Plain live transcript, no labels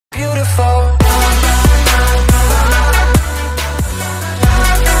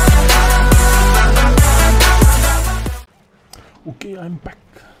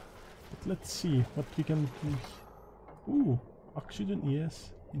let's see what we can do. Ooh, oxygen,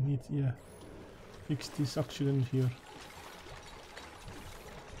 yes. We need, yeah, fix this oxygen here.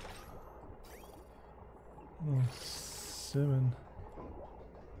 Oh, 7.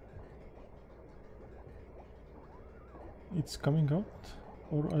 It's coming out,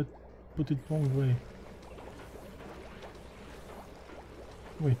 or I put it wrong way.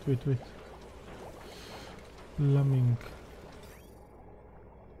 Wait. Plumbing.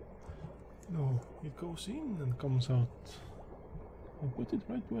 No, it goes in and comes out. I put it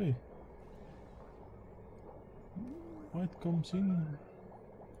right way. Why it comes in?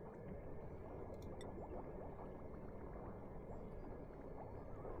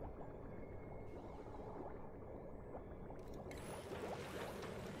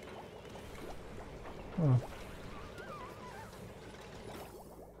 Oh.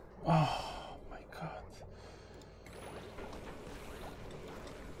 Oh my god.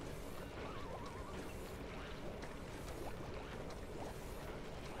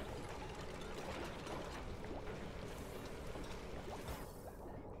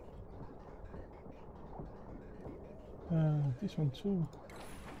 This one too.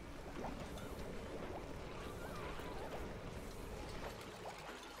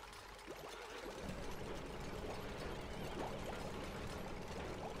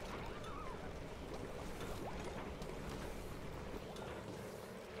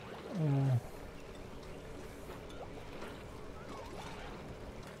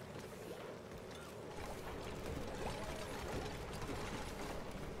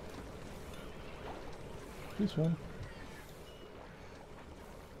 This one.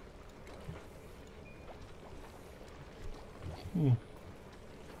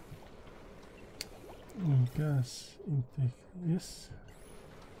 Gas intake, yes.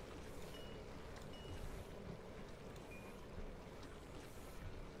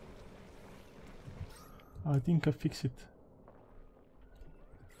 I think I fix it.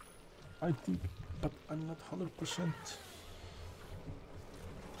 I think, but I'm not 100%.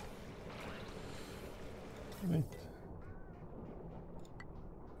 Wait.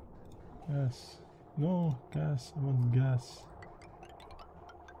 Gas. No, gas. I want gas.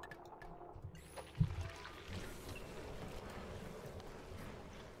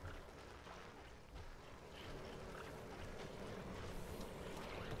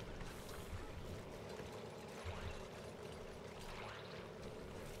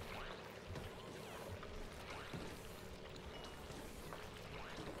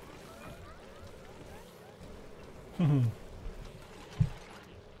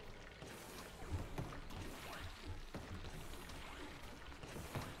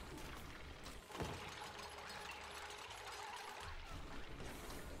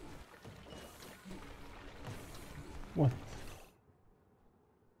 What?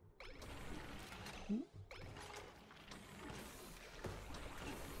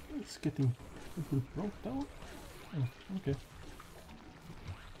 It's getting broke down. Oh, okay.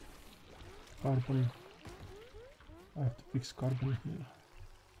 Carbon. I have to fix carbon here.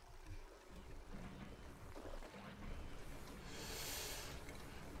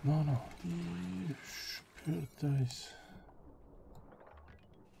 No, the pure dice.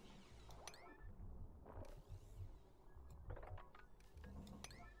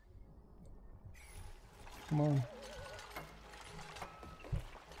 Come on.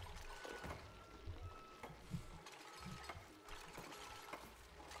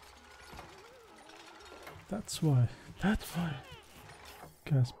 That's why.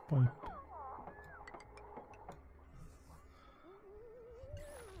 Gas pipe.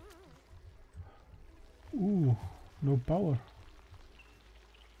 Ooh, no power.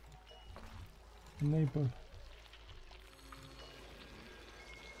 Enable.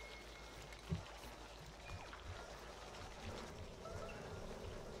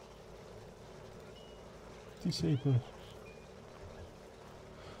 Disable.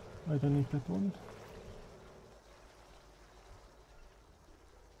 I don't need that one.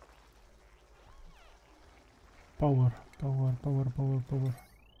 Power.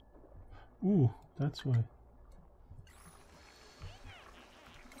 Ooh, that's why.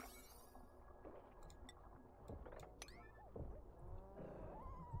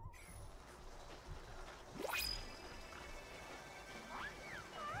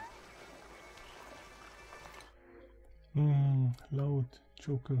 Loud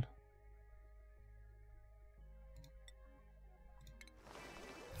choker.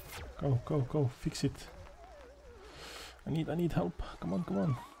 Go, fix it. I need help. Come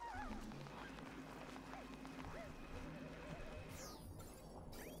on.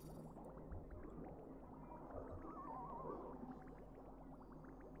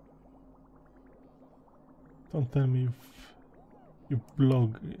 Don't tell me you're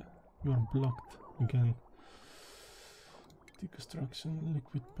blocked again. Deconstruction,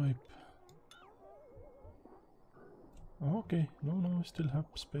 liquid pipe. Oh, okay, no, we still have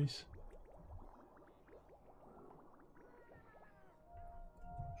space.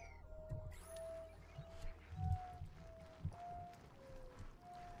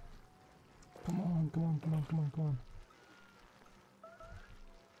 Come on.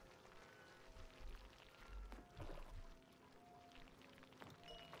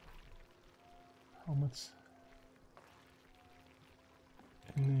 How much?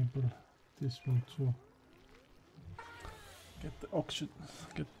 Enable this one too. Get the oxygen,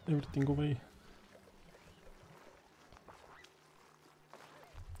 get everything away.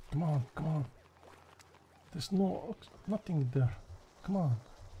 Come on. There's nothing there. Come on.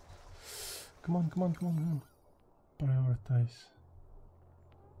 Prioritize.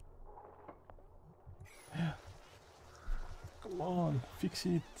 Yeah. Come on, fix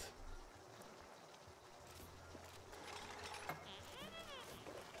it.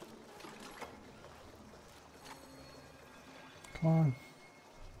 Come on.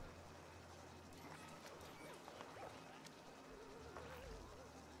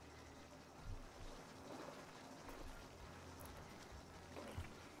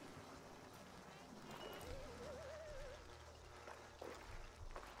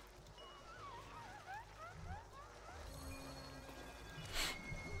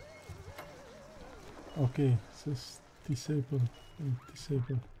 Okay, says disable and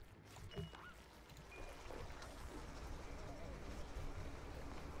disable.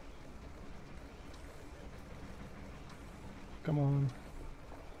 Come on.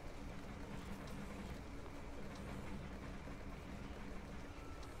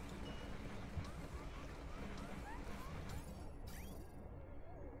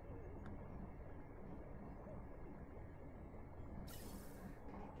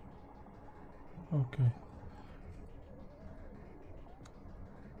 Okay.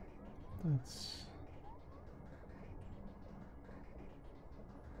 That's...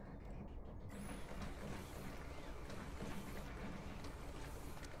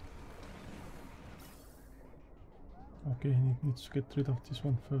 Okay, he needs to get rid of this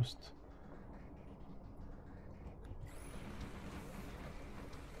one first.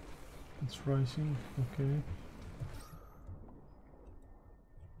 It's rising, okay.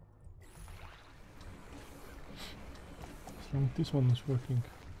 As long as this one is working.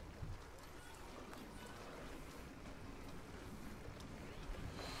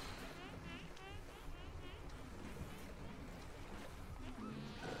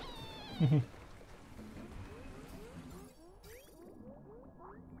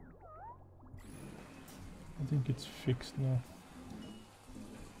 I think it's fixed now.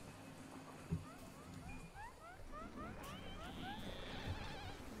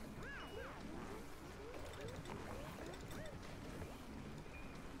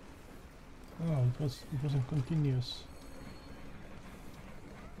 Oh, it wasn't continuous.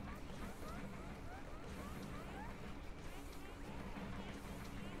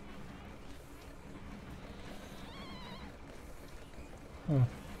 Oh.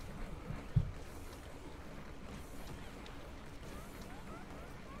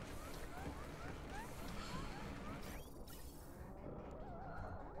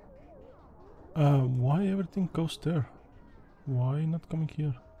 Why everything goes there? Why not coming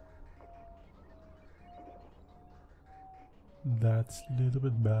here? That's a little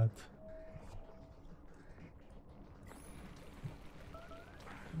bit bad.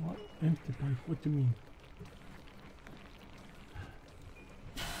 What? Empty pipe? What do you mean?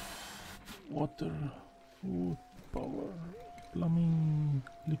 Water, food, power, plumbing,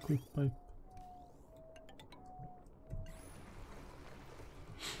 liquid pipe.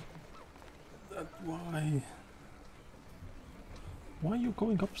 That why? Why are you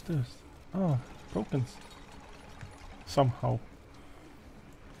going upstairs? Ah, broken. Somehow.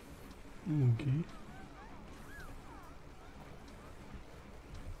 Okay.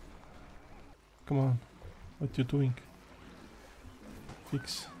 Come on. What you doing?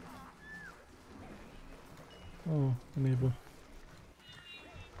 Fix. Oh, enable.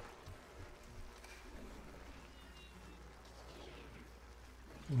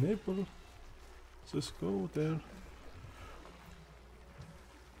 Enable. Just go there.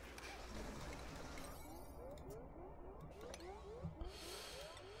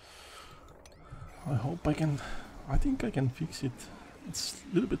 I hope I can... I think I can fix it. It's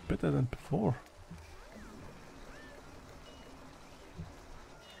a little bit better than before.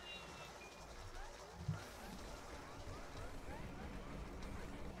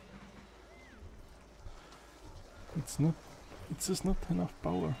 not. It's just not enough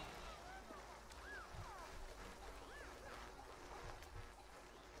power.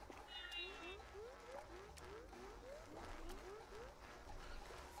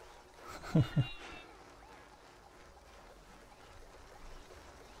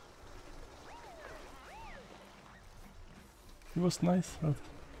 It was nice, but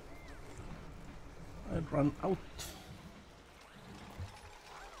I ran out.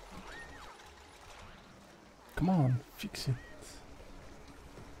 Come on, fix it.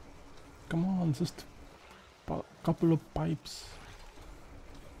 Come on, just a couple of pipes.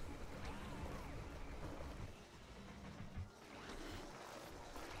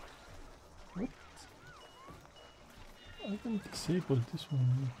 What? I can disable this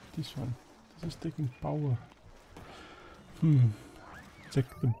one. This one. This is taking power. Check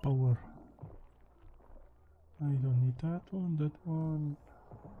the power. I don't need that one, that one.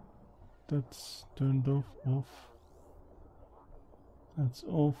 That's turned off. That's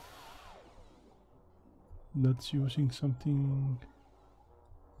off. That's using something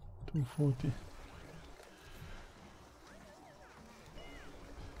 240.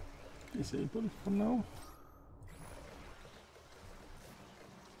 Disable for now.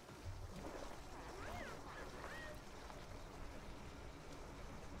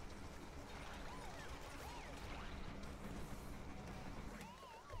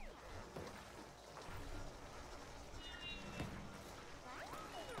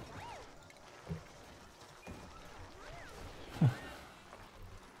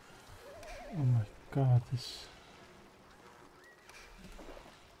 Oh my god, this...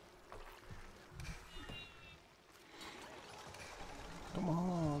 Come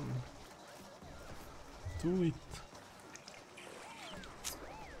on! Do it!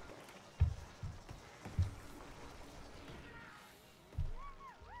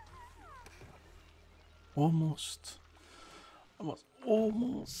 Almost! I was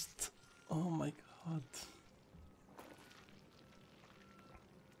almost! Oh my god!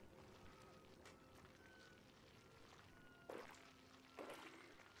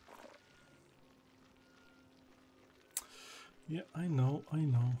 Yeah, I know.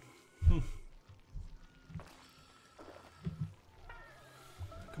 Come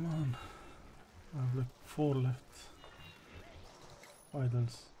on. I have like 4 left.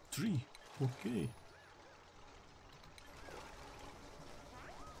 Vitals. 3. Okay.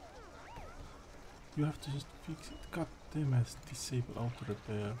 You have to just fix it. God damn it. Disable auto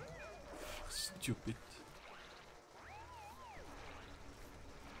repair. Stupid.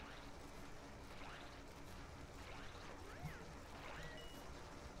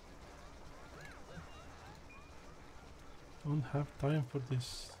 Don't have time for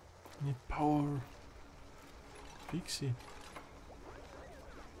this. Need power. Fix it.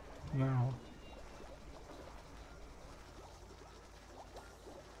 Now.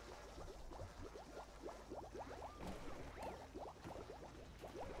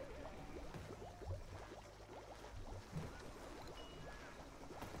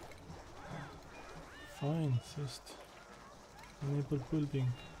 Fine, just enable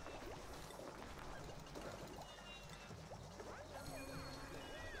building.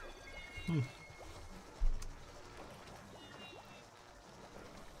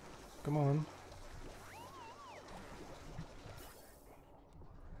 Come on.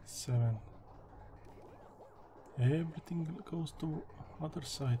 7. Everything goes to other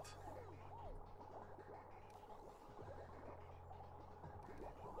side.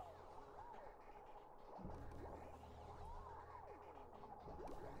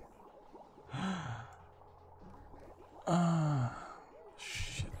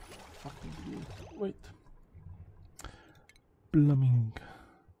 Shit. Fucking blue. Wait. Plumbing.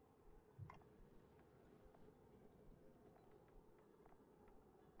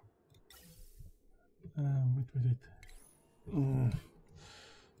 What was it?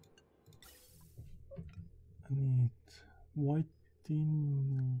 I need white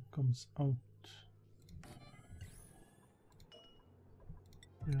tin comes out.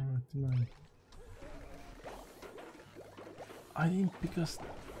 Yeah, right line. I think because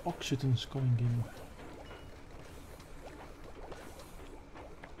oxygen's going in.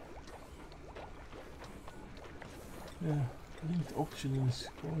 Yeah, I think the oxygen is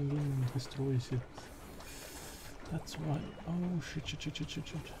going in and destroys it. That's why. Oh shit.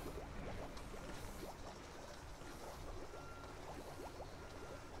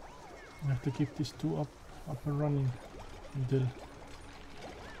 I have to keep these 2 up and running until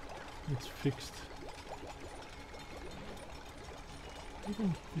it's fixed. I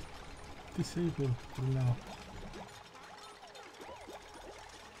don't disable for now.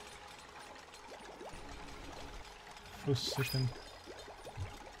 for a second.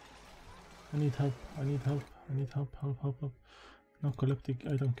 I need help, I need help, I need help, help. No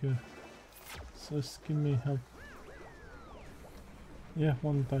collaptic, I don't care. Just give me help. Yeah,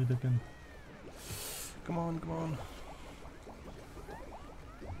 one died again. Come on, come on.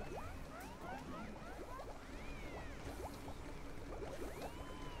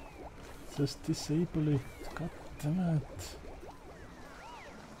 Just disable it, god damn it.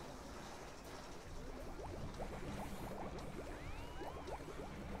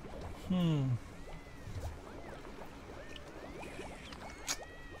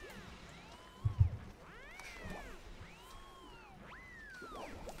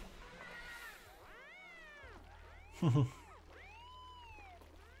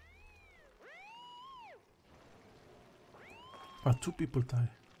 Ah, 2 people die.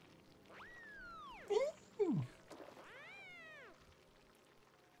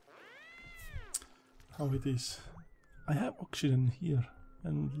 How it is. I have oxygen here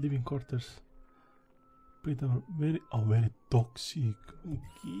and living quarters. But they are very toxic.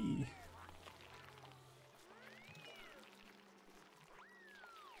 Okay.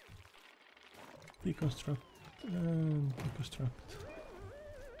 Deconstruct and deconstruct.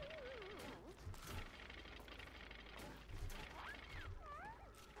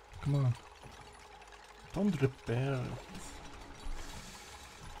 Come on. Don't repair it.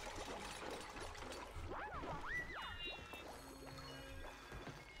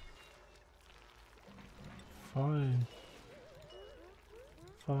 Fine.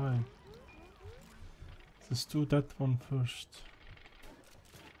 Let's do that one first.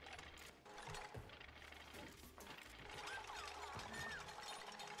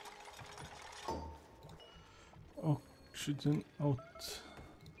 Oxygen out.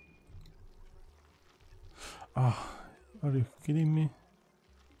 Ah, are you kidding me?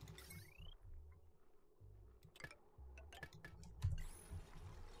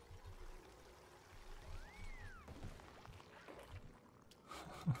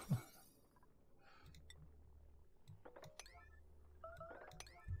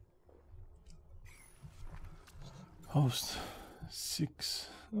 Host 6.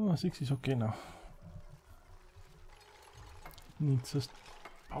 Oh, 6 is okay now. Needs just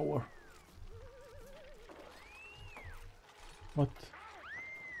power. What?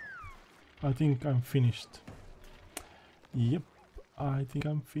 I think I'm finished. Yep, I think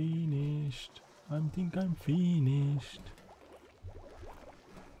I'm finished. I think I'm finished.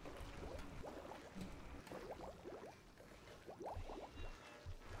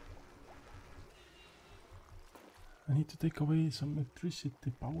 I need to take away some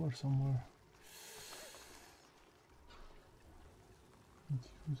electricity power somewhere.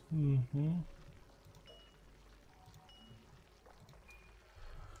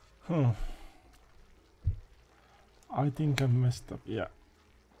 I think I messed up, yeah.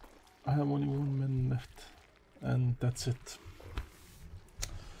 I have only 1 man left. And that's it.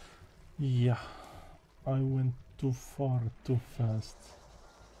 Yeah. I went too far, too fast.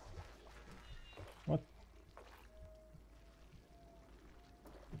 What?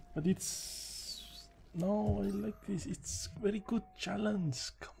 But it's... No, I like this. It's very good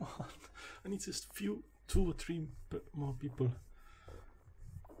challenge. Come on. I need just 2 or 3 more people.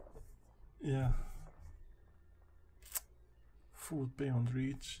 Yeah. Food beyond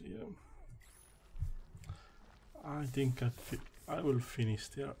reach. Yeah. I think I will finish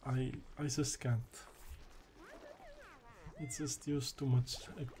there. I just can't. It just used too much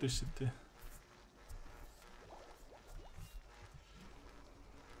electricity.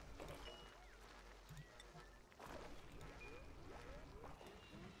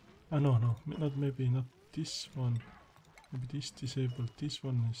 No, maybe not this one. Maybe this disabled. This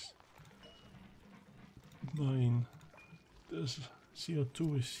one is 9. There's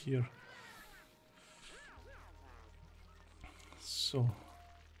CO2 is here. So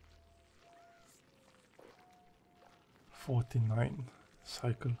 49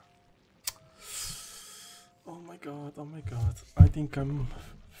 cycle. Oh my god, oh my god. I think I'm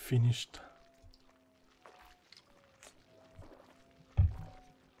finished.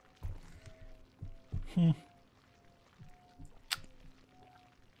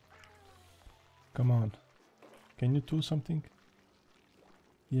 Come on. Can you do something?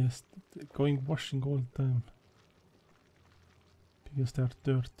 Yes, going washing all the time. Because they're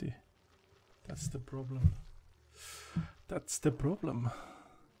dirty. That's the problem. That's the problem.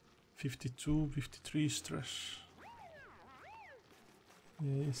 52, 53 stress.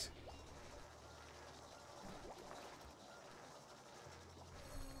 Yes.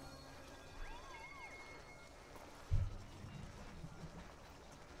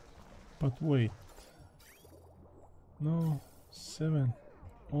 But wait. No, 7.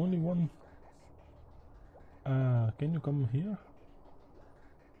 Only one. Can you come here?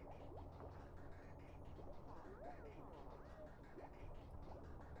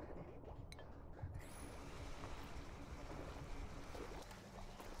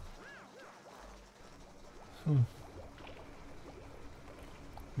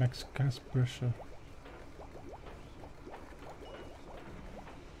 Max gas pressure.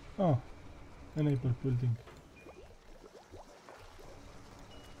 Oh, enable building.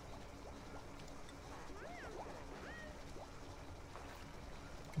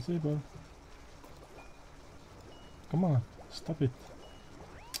 Disable. Come on, stop it.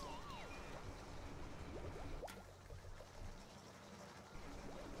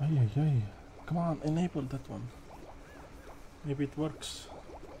 Ay, ay, ay. Come on, enable that one. Maybe it works.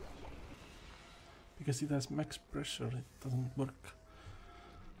 Because it has max pressure, it doesn't work.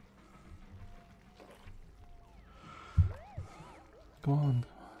 Come on.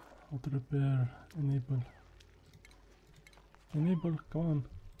 Auto repair. Enable. Enable, come on.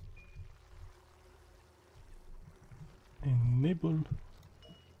 Enable.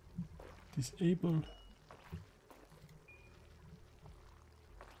 Disable.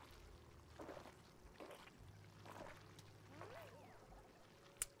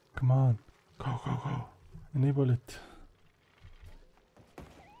 Come on. Go, go, go. Enable it.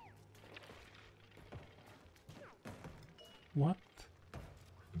 What?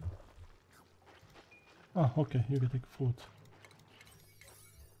 Ah, okay, you can take food.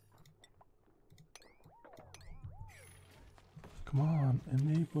 Come on,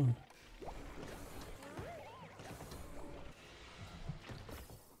 enable.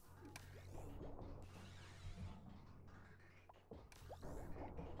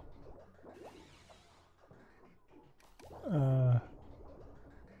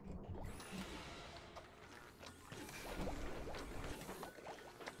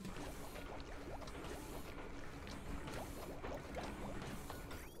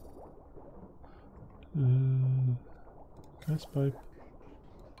 Gas pipe.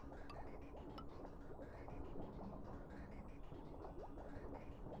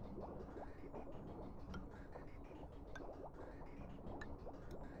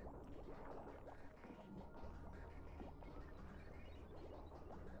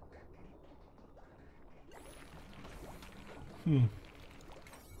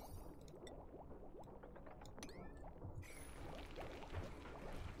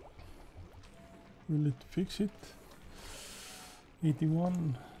 Will it fix it?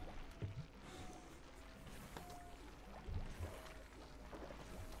 81.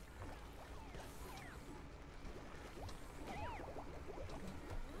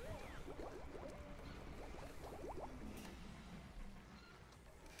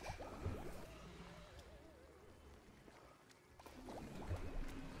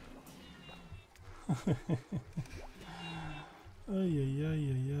 Ay, ay, ay,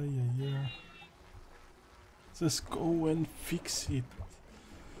 ay, ay, ay, ay. Just go and fix it.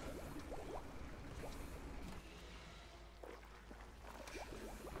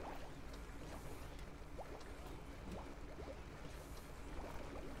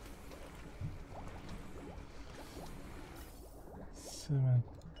 Seven.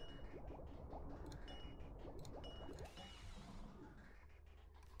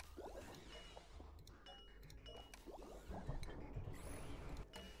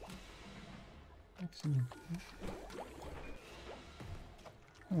 Excellent.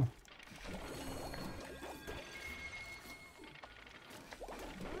 Huh.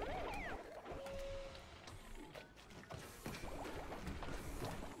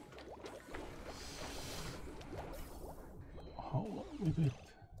 How long we wait?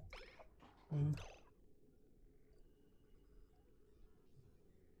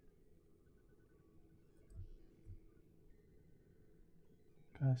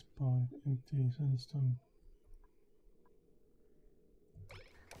 Gas pipe, empty sandstone.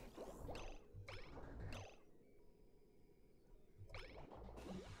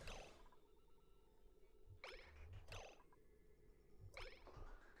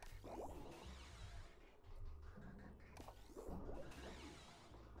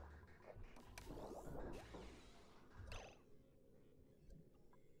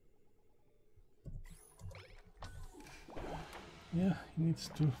 Yeah, he needs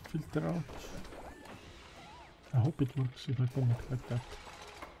to filter out. I hope it works if I connect like that.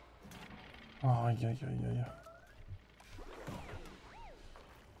 Ah, yeah.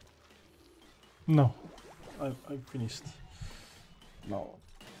 No, I finished. No.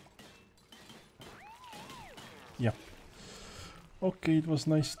 Yeah. Okay, it was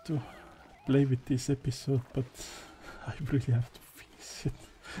nice to play with this episode, but I really have to finish it.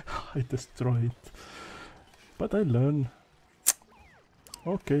 I destroy it. But I learn.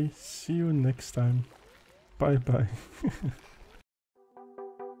 Okay, see you next time. Bye bye.